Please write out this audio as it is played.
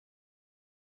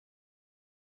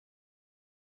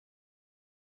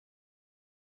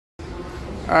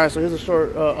Alright, so here's a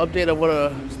short update of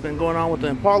what's been going on with the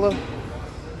Impala.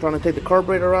 Trying to take the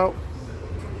carburetor out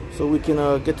so we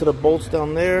can get to the bolts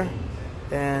down there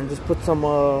and just put some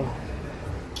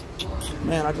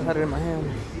man, I just had it in my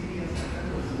hand.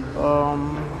 I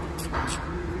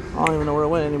don't even know where it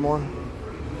went anymore.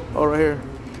 Oh, right here.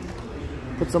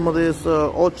 Put some of this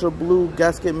ultra blue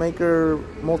gasket maker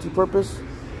multi-purpose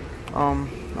on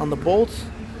the bolts.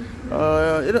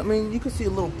 I mean, you can see a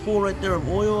little pool right there of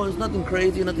oil. It's nothing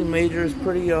crazy, nothing major. It's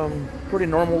pretty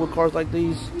normal with cars like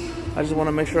these. I just want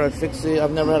to make sure I fix it.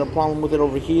 I've never had a problem with it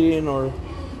overheating or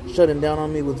shutting down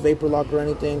on me with vapor lock or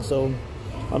anything. So,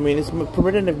 I mean, it's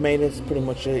preventative maintenance, pretty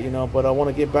much it, you know. But I want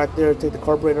to get back there, take the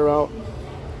carburetor out.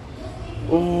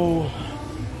 Oh,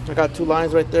 I got two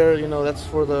lines right there. You know, that's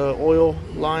for the oil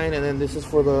line, and then this is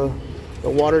for the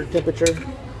water temperature.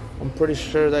 I'm pretty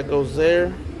sure that goes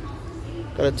there.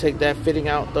 Gotta take that fitting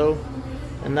out though,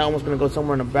 and that one's gonna go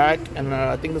somewhere in the back. And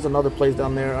I think there's another place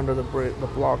down there under the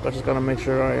block. I just gotta make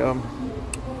sure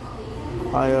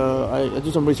I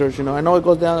do some research. You know, I know it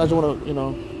goes down. I just want to, you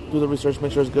know, do the research,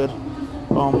 make sure it's good.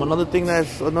 Another thing,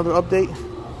 that's another update.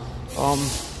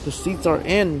 The seats are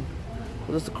in.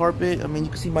 So that's the carpet. I mean, you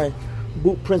can see my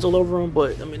boot prints all over them,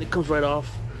 but I mean, it comes right off.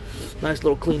 Nice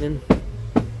little cleaning.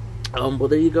 But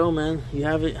there you go, man. You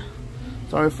have it.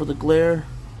 Sorry for the glare.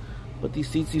 But these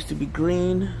seats used to be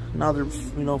green. Now they're,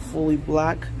 you know, fully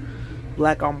black.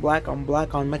 Black on black on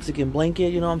black on Mexican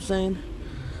blanket, you know what I'm saying?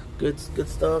 Good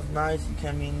stuff, nice.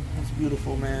 I mean, it's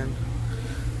beautiful, man.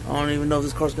 I don't even know if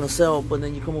this car's gonna sell, but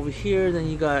then you come over here, then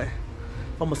you got, if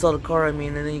I'm gonna sell the car, I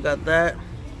mean, and then you got that.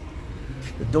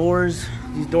 The doors,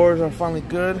 these doors are finally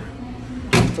good.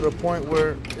 To the point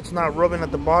where it's not rubbing at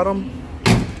the bottom.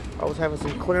 I was having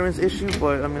some clearance issue,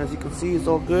 but I mean, as you can see, it's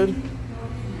all good.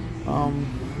 Let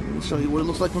me show you what it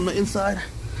looks like from the inside.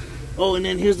 Oh, and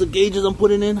then here's the gauges I'm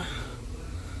putting in,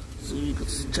 so you can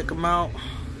check them out.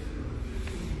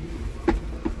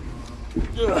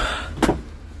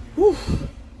 Whew.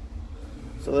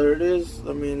 So there it is.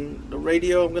 I mean, the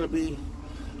radio, I'm gonna be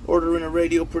ordering a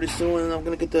radio pretty soon, and I'm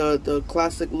gonna get the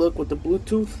classic look with the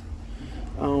Bluetooth.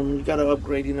 You gotta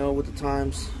upgrade, you know, with the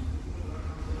times.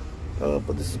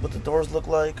 But this is what the doors look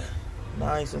like,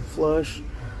 nice and flush.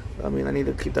 I mean, I need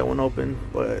to keep that one open,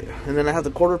 and then I have the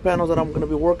quarter panels that I'm going to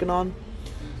be working on.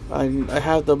 I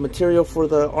have the material for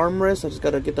the armrest. I just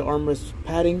got to get the armrest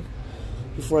padding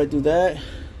before I do that.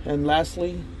 And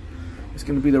lastly, it's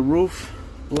going to be the roof,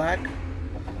 black.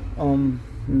 I'm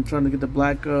trying to get the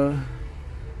black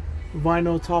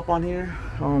vinyl top on here.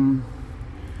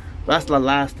 That's the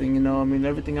last thing, you know. I mean,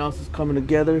 everything else is coming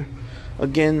together.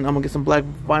 Again, I'm gonna get some black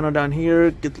vinyl down here,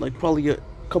 get like probably a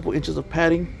couple inches of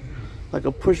padding, like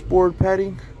a push board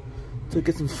padding, to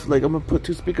get some, like, I'm gonna put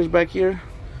 2 speakers back here.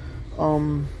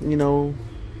 You know,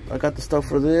 I got the stuff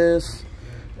for this,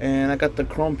 and I got the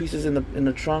chrome pieces in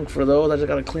the trunk for those. I just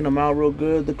gotta clean them out real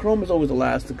good. The chrome is always the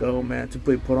last to go, man, to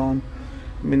put on.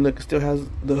 I mean, look, it still has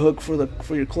the hook for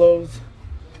your clothes.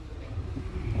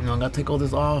 You know, I gotta take all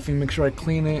this off and make sure I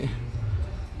clean it.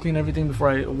 Clean everything before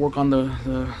I work on the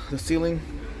ceiling.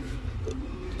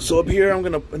 So up here, I'm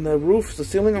gonna, in the roof, the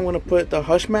ceiling, I'm gonna put the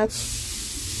hush mats.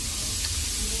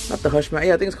 Not the hush mat.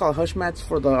 Yeah, I think it's called hush mats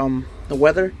for the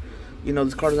weather. You know,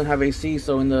 this car doesn't have AC,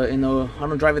 so I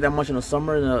don't drive it that much in the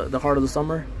summer, in the heart of the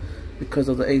summer, because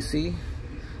of the AC.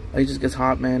 It just gets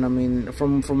hot, man. I mean,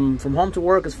 from home to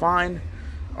work is fine,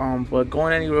 but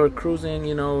going anywhere cruising,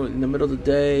 you know, in the middle of the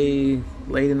day,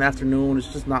 late in the afternoon, it's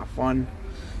just not fun.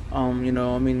 You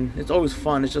know, I mean, it's always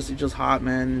fun. It's just hot,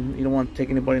 man. You don't want to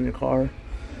take anybody in your car.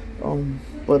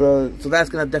 So that's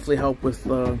gonna definitely help with,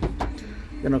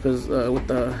 you know, because with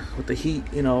the heat,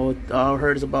 you know, I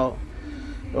heard it's about,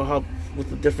 it'll help with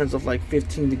the difference of like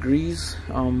 15 degrees.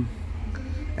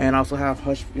 And also have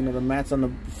hush, you know, the mats on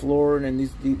the floor, and then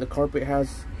the carpet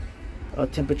has a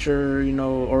temperature, you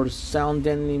know, or sound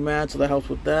deadening mat, so that helps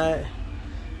with that.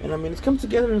 And I mean, it's come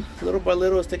together little by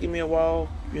little. It's taking me a while.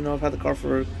 You know, I've had the car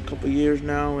for a couple of years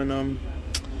now, and I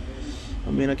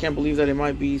mean, I can't believe that it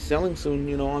might be selling soon.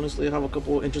 You know, honestly, I have a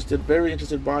couple very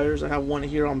interested buyers. I have one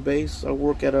here on base. I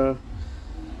work at a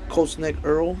Coast Neck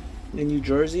Earl in New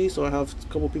Jersey, so I have a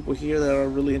couple people here that are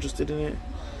really interested in it.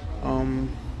 I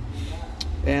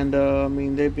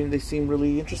mean, they seem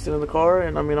really interested in the car,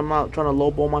 and I mean, I'm not trying to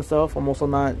lowball myself. I'm also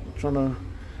not trying to.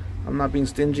 I'm not being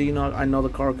stingy, you know. I know the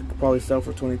car could probably sell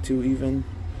for 22 even,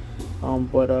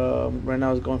 but right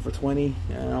now it's going for 20,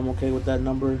 and I'm okay with that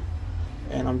number.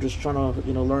 And I'm just trying to,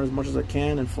 you know, learn as much as I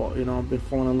can, and you know, I've been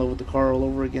falling in love with the car all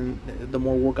over again. The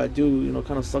more work I do, you know,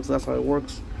 kind of sucks. That's how it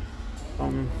works.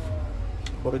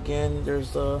 But again,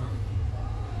 there's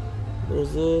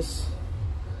this.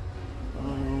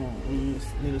 You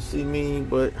need to see me,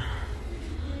 but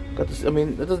got this. I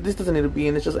mean, this doesn't need to be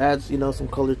in. It just adds, you know, some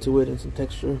color to it and some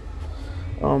texture.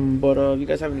 But if you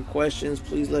guys have any questions,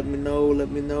 please let me know. Let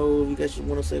me know if you guys just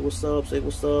want to say what's up. Say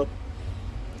what's up.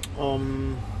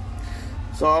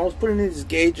 So I was putting in these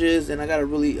gauges, and I got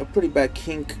a pretty bad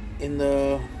kink in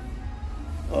the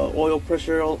oil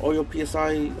pressure, oil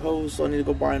PSI hose. So I need to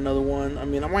go buy another one. I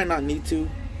mean, I might not need to. You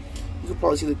can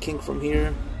probably see the kink from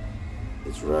here.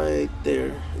 It's right there.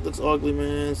 It looks ugly,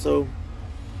 man. So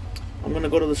I'm gonna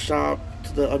go to the shop,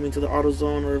 to the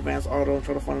AutoZone or Advanced Auto, and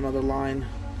try to find another line.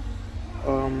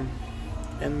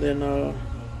 And then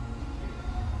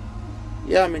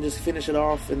yeah, I mean, just finish it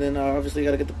off, and then obviously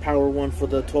gotta get the power one for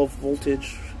the 12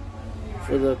 voltage,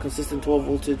 for the consistent 12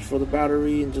 voltage for the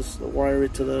battery, and just wire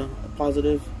it to the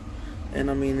positive. And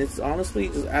I mean, it's honestly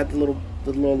just add the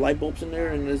little light bulbs in there,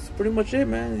 and it's pretty much it,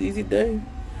 man. Easy day.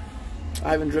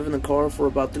 I haven't driven the car for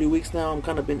about 3 weeks now. I'm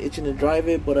kind of been itching to drive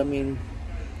it, but I mean,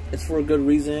 it's for a good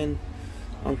reason.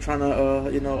 I'm trying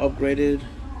to you know, upgrade it.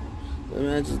 I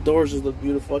mean, the doors just look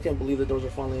beautiful. I can't believe the doors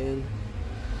are finally in.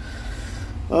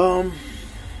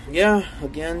 Yeah,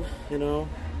 again, you know,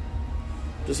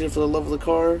 just here for the love of the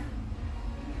car.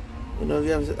 You know, if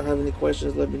you have any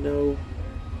questions, let me know.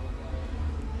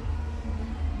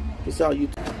 Peace out,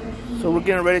 YouTube. So we're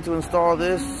getting ready to install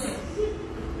these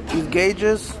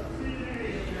gauges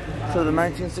to the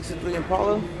 1963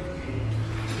 Impala.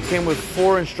 It came with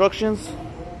 4 instructions.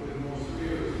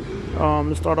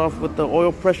 Let's start off with the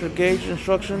oil pressure gauge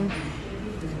instruction,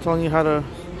 telling you how to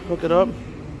hook it up.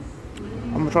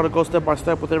 I'm gonna try to go step by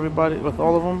step with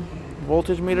all of them.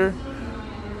 Voltage meter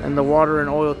and the water and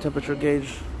oil temperature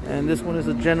gauge. And this one is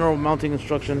a general mounting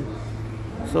instruction.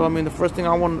 So I mean, the first thing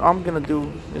I'm gonna do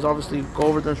is obviously go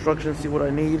over the instructions, see what I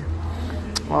need.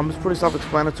 It's pretty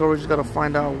self-explanatory. Just gotta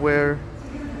find out where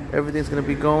everything's gonna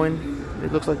be going.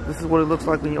 It looks like this is what it looks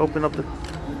like when you open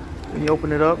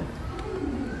it up.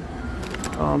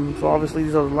 So obviously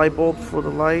these are the light bulbs for the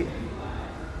light.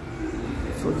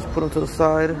 So just put them to the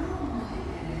side.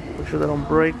 Make sure they don't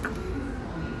break.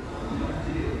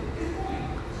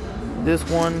 This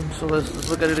one, so let's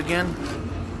look at it again.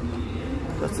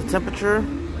 That's the temperature.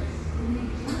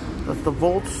 That's the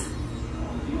volts.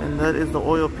 And that is the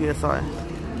oil PSI.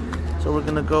 So we're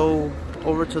gonna go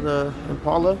over to the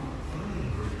Impala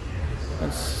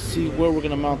and see where we're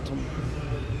gonna mount them.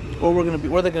 Or where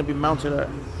they're gonna be mounted at.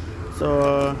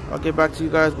 So I'll get back to you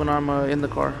guys when I'm in the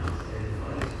car,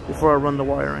 before I run the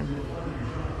wiring.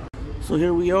 So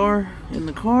here we are in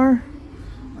the car.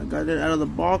 I got it out of the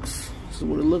box. This is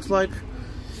what it looks like.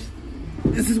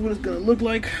 This is what it's gonna look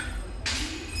like.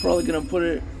 Probably gonna put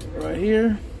it right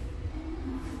here,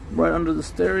 right under the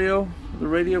stereo, the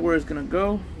radio, where it's gonna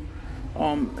go.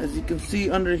 As you can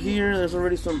see under here, there's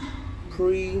already some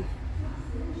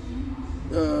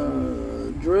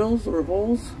drills or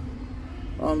holes.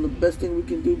 The best thing we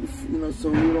can do, you know, so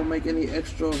we don't make any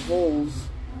extra holes,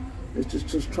 is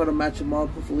just try to match them up.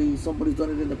 Hopefully somebody's done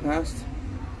it in the past.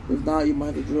 If not, you might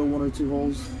have to drill 1 or 2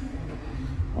 holes.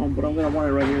 But I'm gonna want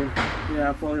it right here.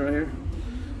 Yeah, probably right here.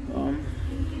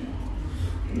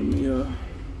 Let me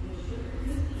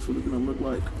that's what it's gonna look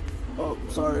like. Oh,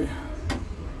 sorry.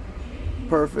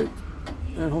 Perfect.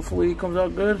 And hopefully it comes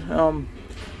out good. And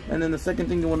then the second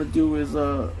thing you want to do is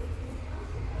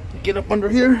get up under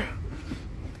here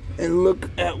and look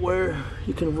at where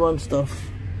you can run stuff.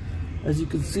 As you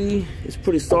can see, it's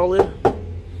pretty solid.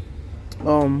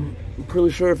 I'm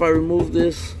pretty sure if I remove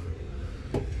this,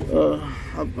 I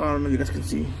don't know if you guys can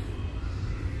see.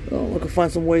 I can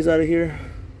find some ways out of here.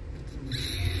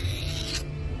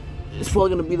 It's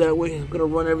probably gonna be that way. I'm gonna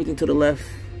run everything to the left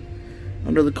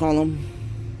under the column.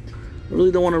 I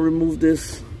really don't want to remove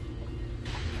this.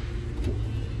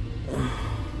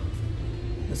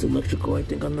 That's electrical, I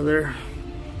think, under there.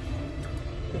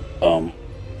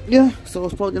 Yeah, so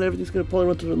it's probably everything's gonna probably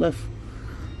run to the left,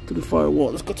 to the firewall.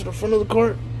 Let's go to the front of the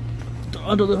car,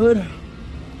 under the hood.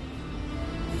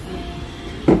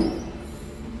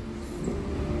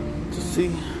 To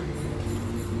see.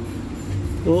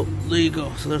 Oh, there you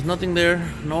go. So there's nothing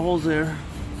there, no holes there.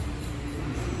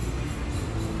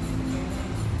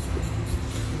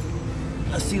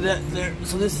 I see that there.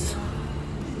 So this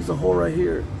is a hole right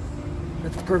here.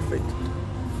 That's perfect.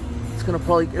 It's gonna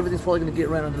everything's probably gonna get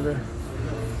right under there.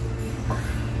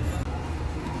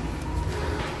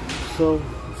 So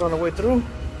it's on the way through.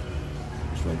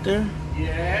 It's right there.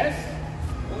 Yes.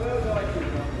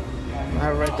 I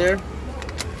have it right there.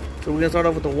 So we're gonna start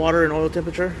off with the water and oil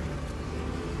temperature.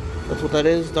 That's what that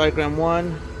is. Diagram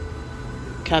 1.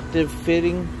 Captive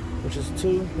fitting, which is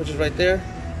 2, which is right there.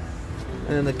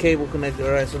 and then the cable connector.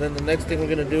 All right, so then the next thing we're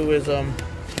gonna do is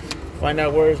find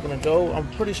out where it's gonna go. I'm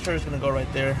pretty sure it's gonna go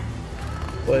right there,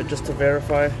 but just to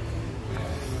verify.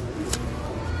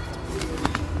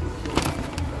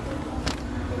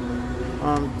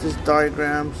 Just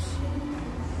diagrams,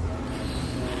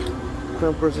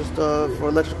 crimpers and stuff, for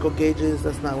electrical gauges.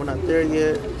 That's not, we're not there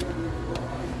yet.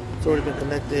 It's already been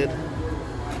connected.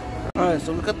 All right,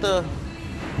 so we got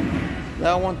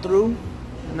that one through.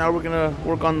 And now we're gonna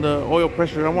work on the oil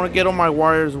pressure. I want to get all my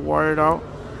wires wired out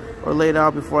or laid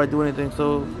out before I do anything.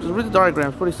 So just read the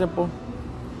diagrams. Pretty simple.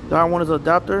 That one is an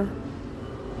adapter.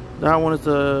 That one is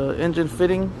the engine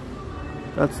fitting.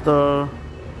 That's the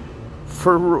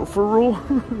ferrule.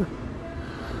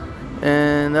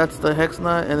 And that's the hex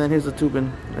nut. And then here's the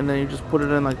tubing. And then you just put it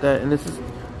in like that. And this is,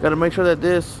 got to make sure that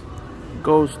this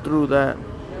goes through that.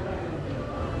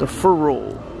 The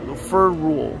ferrule.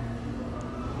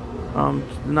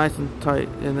 Nice and tight.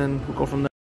 And then we'll go from there.